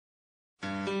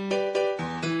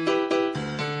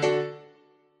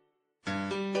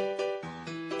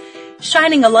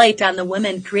shining a light on the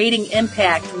women creating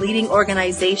impact, leading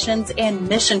organizations, and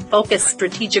mission-focused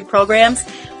strategic programs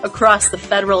across the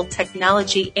federal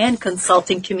technology and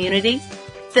consulting community.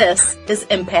 This is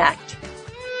Impact.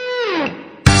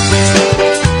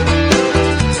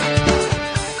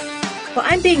 Well,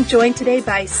 I'm being joined today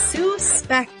by Sue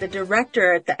Speck, the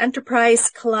Director at the Enterprise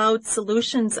Cloud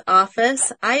Solutions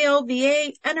Office,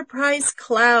 IOVA Enterprise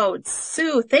Cloud.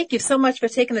 Sue, thank you so much for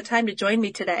taking the time to join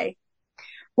me today.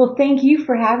 Well, thank you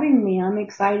for having me. I'm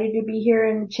excited to be here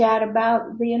and chat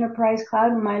about the Enterprise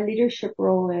Cloud and my leadership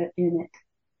role in it.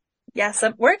 Yes,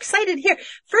 we're excited here.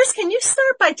 First, can you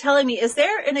start by telling me, is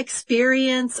there an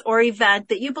experience or event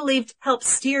that you believe helped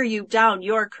steer you down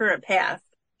your current path?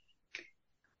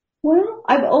 Well,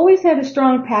 I've always had a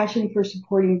strong passion for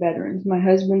supporting veterans. My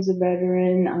husband's a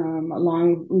veteran. A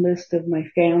long list of my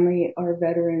family are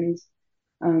veterans.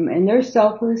 And their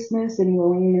selflessness and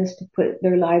willingness to put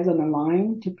their lives on the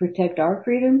line to protect our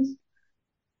freedoms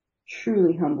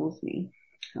truly humbles me.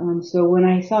 So when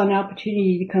I saw an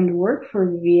opportunity to come to work for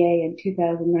the VA in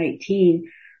 2019,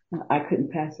 I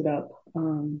couldn't pass it up.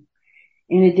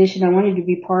 In addition, I wanted to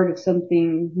be part of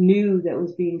something new that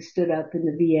was being stood up in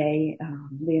the VA,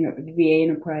 the VA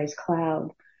Enterprise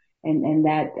Cloud, and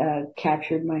that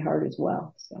captured my heart as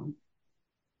well. So.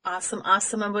 Awesome.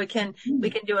 And we can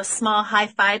do a small high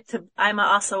five I'm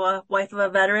also a wife of a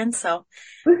veteran. So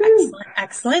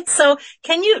excellent. So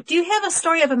do you have a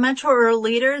story of a mentor or a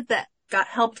leader that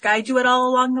helped guide you at all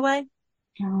along the way?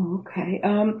 Oh, okay.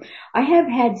 I have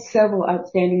had several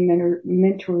outstanding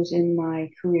mentors in my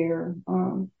career.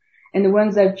 And the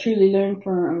ones I've truly learned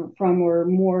from were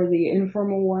more the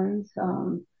informal ones,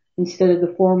 instead of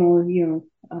the formal,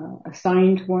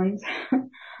 assigned ones.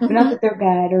 Not that they're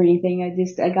bad or anything.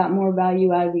 I got more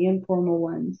value out of the informal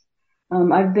ones.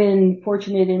 I've been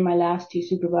fortunate in my last two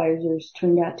supervisors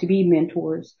turned out to be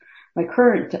mentors. My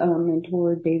current,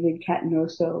 mentor, David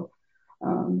Catanoso,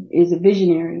 is a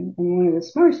visionary and one of the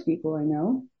smartest people I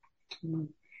know.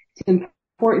 It's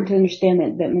important to understand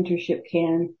that mentorship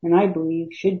can, and I believe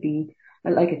should be,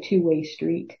 like a two-way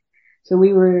street. So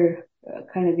we were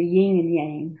kind of the yin and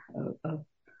yang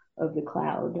of the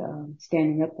cloud,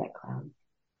 standing up that cloud.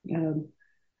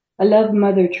 I love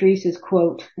Mother Teresa's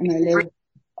quote, and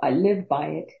I live by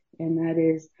it, and that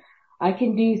is, I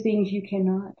can do things you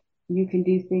cannot. You can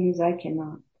do things I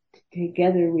cannot.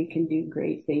 Together we can do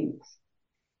great things.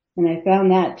 And I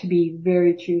found that to be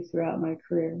very true throughout my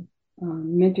career.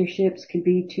 Mentorships can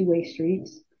be two-way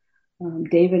streets.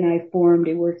 Dave and I formed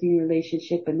a working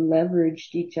relationship and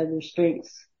leveraged each other's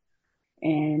strengths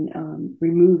and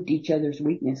removed each other's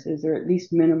weaknesses, or at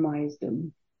least minimized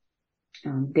them.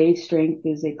 Dave's strength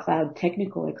is a cloud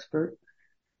technical expert,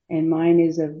 and mine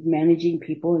is of managing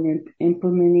people and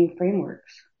implementing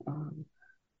frameworks.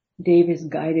 Dave has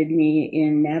guided me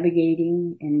in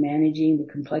navigating and managing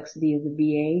the complexity of the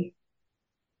VA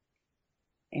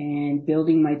and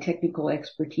building my technical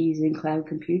expertise in cloud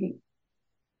computing.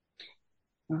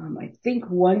 I think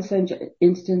one such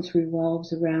instance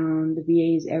revolves around the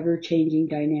VA's ever-changing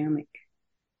dynamic.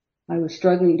 I was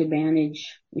struggling to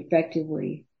manage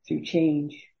effectively through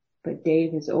change, but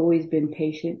Dave has always been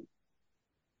patient,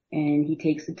 and he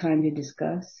takes the time to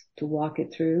discuss, to walk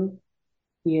it through.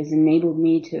 He has enabled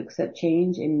me to accept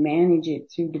change and manage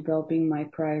it through developing my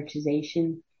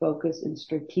prioritization, focus, and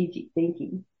strategic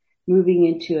thinking. Moving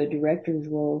into a director's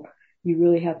role, you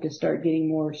really have to start getting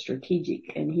more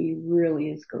strategic, and he really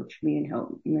has coached me and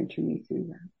helped mentor me through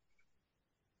that.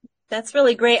 That's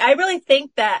really great. I really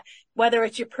think that whether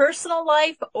it's your personal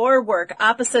life or work,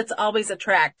 opposites always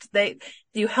attract.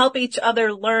 You help each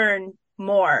other learn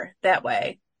more that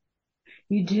way.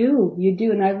 You do.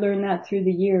 And I've learned that through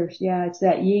the years. Yeah, it's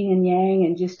that yin and yang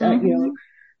and just,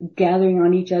 gathering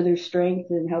on each other's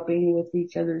strength and helping with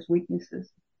each other's weaknesses.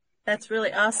 That's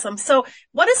really awesome. So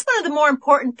what is one of the more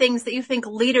important things that you think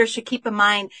leaders should keep in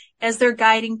mind as they're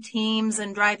guiding teams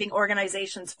and driving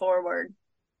organizations forward?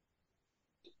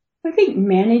 I think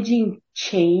managing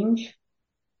change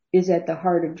is at the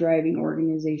heart of driving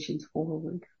organizations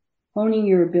forward. Honing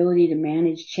your ability to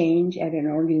manage change at an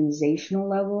organizational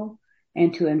level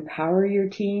and to empower your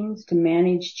teams to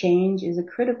manage change is a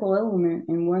critical element,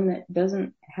 and one that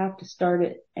doesn't have to start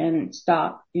it and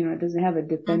stop. It doesn't have a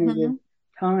definitive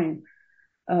time.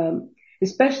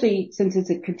 Especially since it's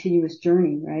a continuous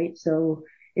journey, right? So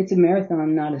it's a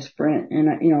marathon, not a sprint. And,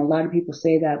 a lot of people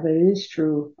say that, but it is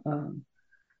true.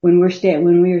 When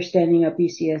we are standing up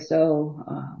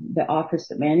ECSO, the office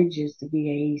that manages the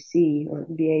VAEC or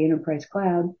the VA Enterprise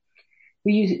Cloud,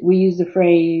 we use the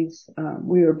phrase,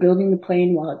 we are building the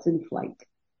plane while it's in flight.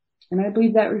 And I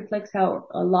believe that reflects how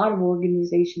a lot of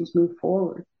organizations move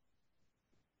forward.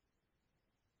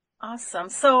 Awesome.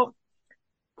 So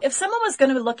if someone was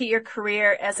going to look at your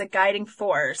career as a guiding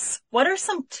force, what are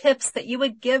some tips that you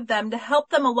would give them to help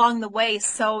them along the way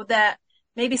so that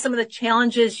maybe some of the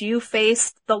challenges you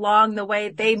faced along the way,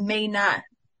 they may not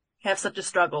have such a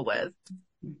struggle with?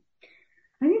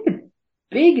 I think the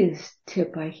biggest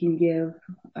tip I can give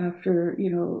after,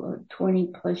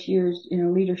 20 plus years in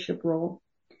a leadership role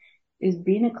is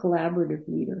being a collaborative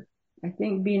leader. I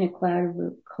think being a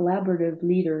collaborative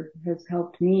leader has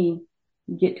helped me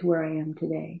get to where I am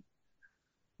today.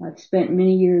 I've spent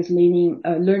many years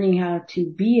learning how to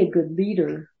be a good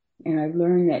leader, and I've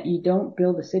learned that you don't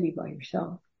build a city by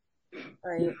yourself.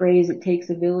 Right. The phrase "it takes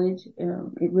a village,"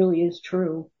 it really is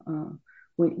true.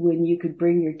 When you could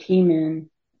bring your team in,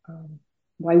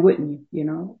 why wouldn't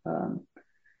you?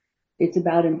 It's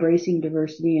about embracing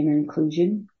diversity and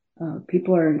inclusion.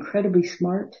 People are incredibly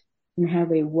smart and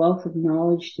have a wealth of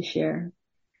knowledge to share,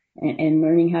 and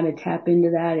learning how to tap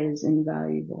into that is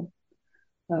invaluable.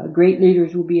 Great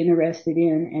leaders will be interested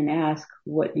in and ask,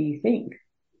 "What do you think?"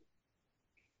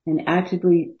 and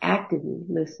actively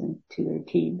listen to their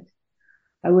teams.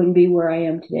 I wouldn't be where I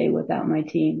am today without my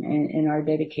team and our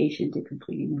dedication to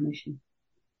completing the mission.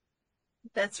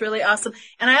 That's really awesome.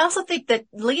 And I also think that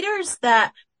leaders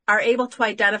that are able to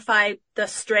identify the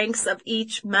strengths of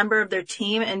each member of their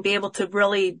team and be able to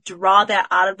really draw that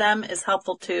out of them is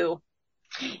helpful too.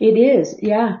 It is,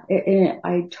 yeah.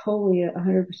 I totally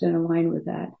 100% align with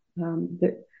that.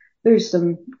 There's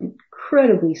some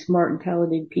incredibly smart and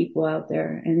talented people out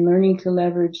there, and learning to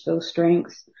leverage those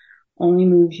strengths only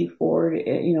moves you forward,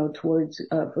 towards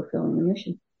fulfilling the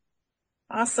mission.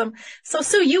 Awesome. So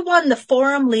Sue, you won the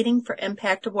Forum Leading for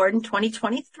Impact Award in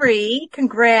 2023.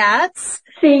 Congrats.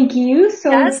 Thank you.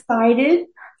 So Yes. excited.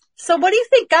 So what do you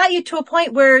think got you to a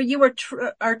point where you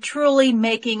are truly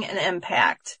making an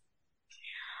impact?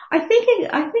 I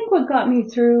think what got me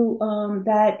through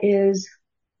that is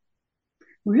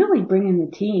really bringing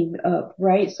the team up,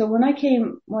 right? So when I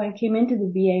came into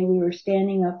the VA, we were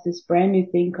standing up this brand new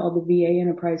thing called the VA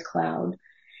Enterprise Cloud.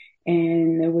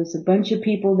 And there was a bunch of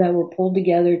people that were pulled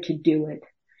together to do it.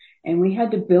 And we had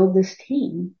to build this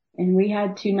team. And we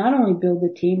had to not only build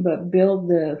the team, but build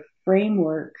the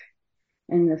framework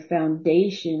and the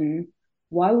foundation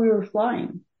while we were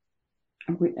flying.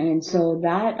 And so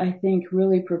that, I think,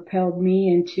 really propelled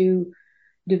me into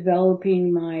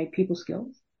developing my people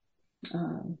skills,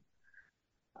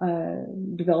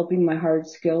 developing my hard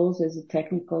skills as a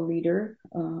technical leader,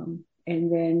 and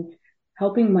then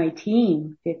helping my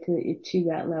team get to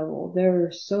that level.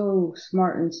 They're so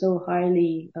smart and so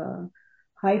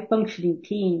high functioning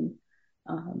team,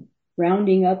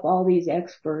 rounding up all these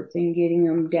experts and getting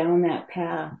them down that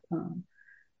path,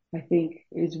 I think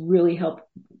has really helped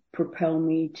propel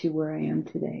me to where I am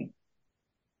today.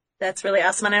 That's really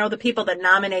awesome. And I know the people that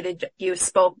nominated you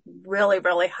spoke really,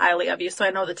 really highly of you. So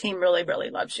I know the team really, really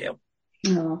loves you.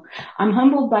 Oh, I'm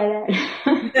humbled by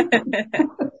that.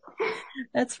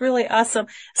 That's really awesome.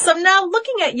 So now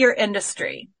looking at your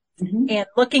industry and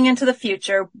looking into the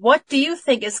future, what do you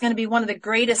think is going to be one of the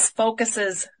greatest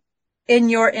focuses in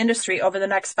your industry over the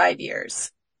next 5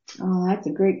 years? Oh, that's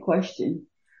a great question.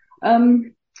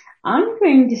 I'm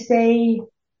going to say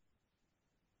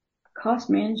cost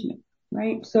management,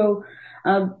 right? So,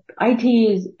 IT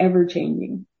is ever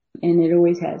changing, and it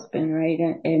always has been, right?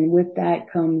 And with that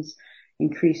comes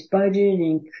increased budget,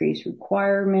 increased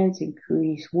requirements,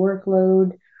 increased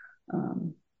workload.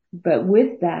 But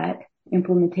with that,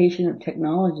 implementation of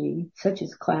technology such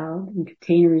as cloud and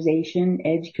containerization,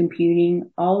 edge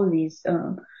computing, all of these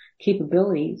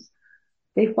capabilities,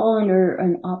 they fall under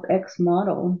an OpEx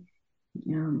model.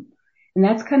 And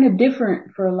that's kind of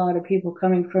different for a lot of people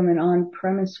coming from an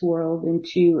on-premise world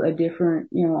into a different,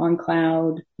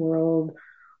 on-cloud world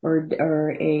or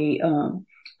a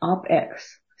OpEx.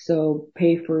 So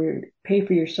pay for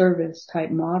your service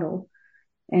type model.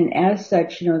 And as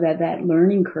such, that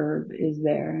learning curve is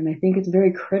there. And I think it's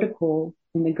very critical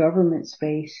in the government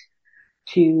space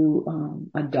to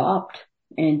adopt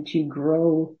and to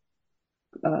grow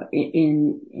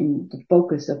in the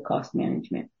focus of cost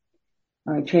management.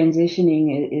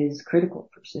 Transitioning is critical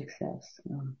for success.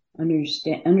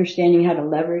 Understanding how to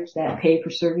leverage that pay for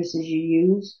services you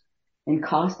use and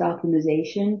cost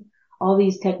optimization, all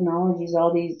these technologies,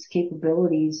 all these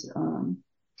capabilities,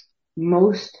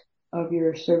 most of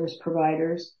your service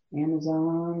providers,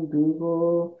 Amazon,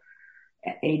 Google,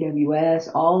 AWS,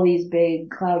 all these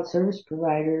big cloud service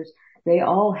providers, they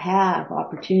all have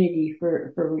opportunity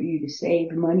for you to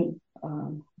save money,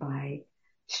 by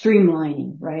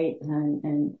streamlining, right?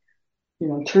 And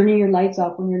turning your lights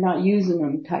off when you're not using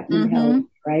them type mentality,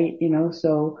 right?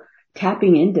 So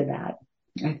tapping into that.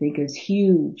 I think is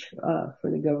huge,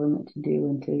 for the government to do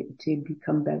and to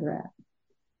become better at.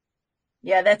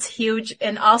 Yeah, that's huge.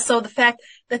 And also the fact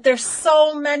that there's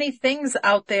so many things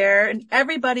out there and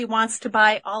everybody wants to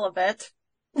buy all of it.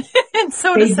 And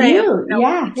so They to say, do.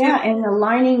 Yeah. And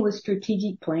aligning with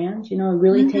strategic plans,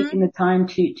 really taking the time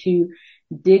to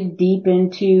dig deep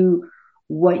into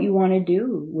what you want to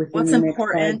do within what's the next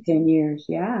important. 5-10 years.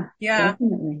 Yeah.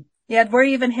 Definitely. Yeah, we're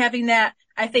even having that.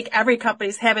 I think every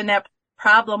company's having that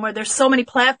problem where there's so many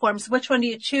platforms. Which one do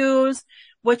you choose?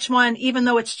 Which one, even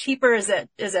though it's cheaper, is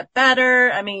it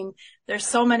better? I mean, there's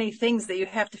so many things that you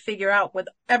have to figure out with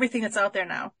everything that's out there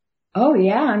now. Oh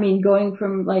yeah. I mean, going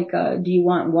from do you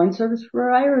want one service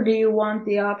provider or do you want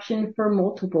the option for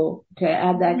multiple to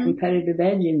add that competitive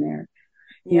edge in there,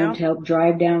 to help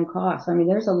drive down costs? I mean,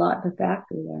 there's a lot to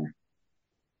factor there.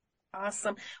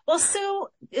 Awesome. Well, Sue,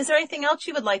 is there anything else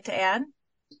you would like to add?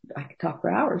 I could talk for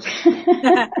hours.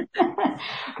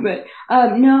 But,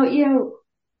 no,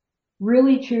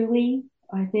 really, truly,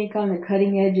 I think on the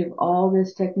cutting edge of all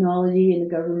this technology in the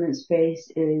government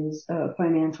space is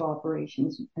financial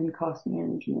operations and cost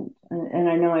management. And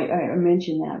I know I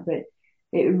mentioned that, but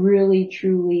it really,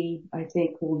 truly, I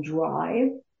think, will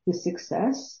drive the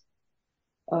success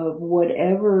of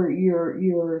whatever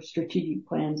your strategic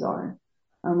plans are.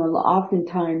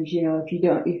 Oftentimes,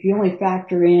 if you only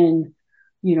factor in,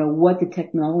 what the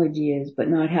technology is, but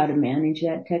not how to manage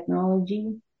that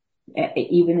technology,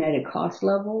 even at a cost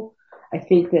level, I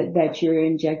think that you're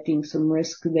injecting some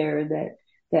risk there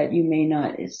that you may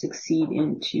not succeed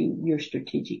into your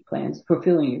strategic plans,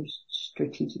 fulfilling your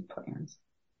strategic plans.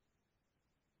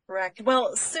 Correct.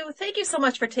 Well, Sue, thank you so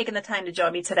much for taking the time to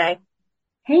join me today.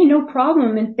 Hey, no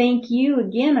problem. And thank you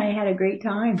again. I had a great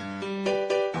time.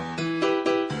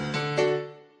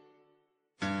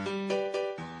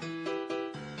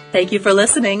 Thank you for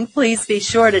listening. Please be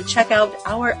sure to check out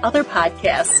our other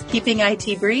podcasts, Keeping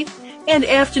IT Brief and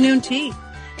Afternoon Tea,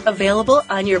 available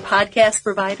on your podcast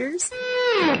providers